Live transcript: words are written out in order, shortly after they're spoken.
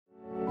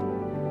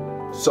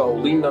So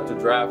leading up to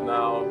draft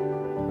now,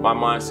 my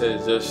mindset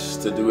is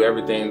just to do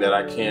everything that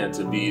I can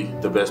to be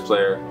the best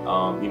player,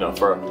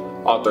 for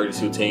all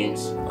 32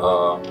 teams.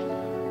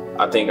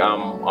 I think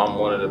I'm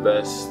one of the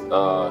best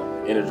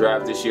in the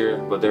draft this year,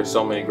 but there's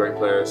so many great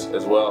players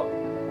as well.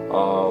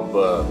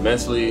 But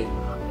mentally,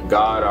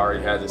 God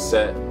already has it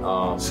set.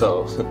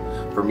 So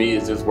for me,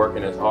 it's just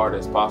working as hard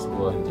as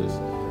possible and just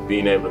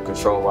being able to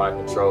control what I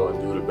control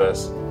and do the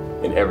best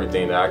in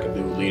everything that I can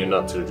do leading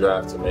up to the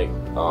draft to make,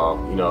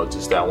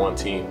 just that one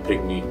team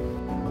pick me.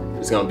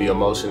 It's gonna be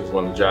emotions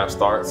when the draft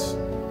starts,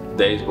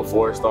 days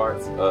before it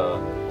starts,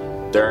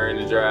 during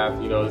the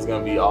draft. It's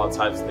gonna be all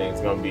types of things.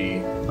 It's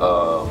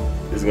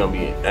gonna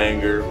be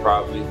anger,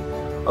 probably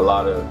a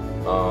lot of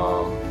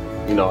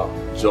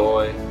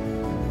joy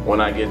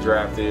when I get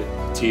drafted,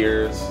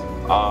 tears,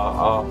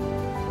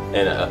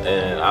 and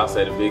I'll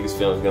say the biggest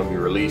feeling is gonna be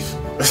relief.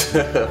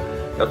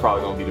 That's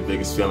probably gonna be the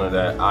biggest feeling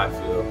that I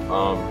feel,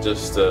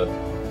 just to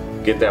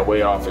get that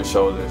weight off your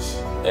shoulders,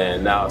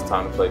 and now it's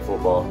time to play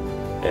football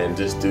and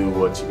just do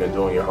what you've been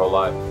doing your whole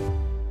life.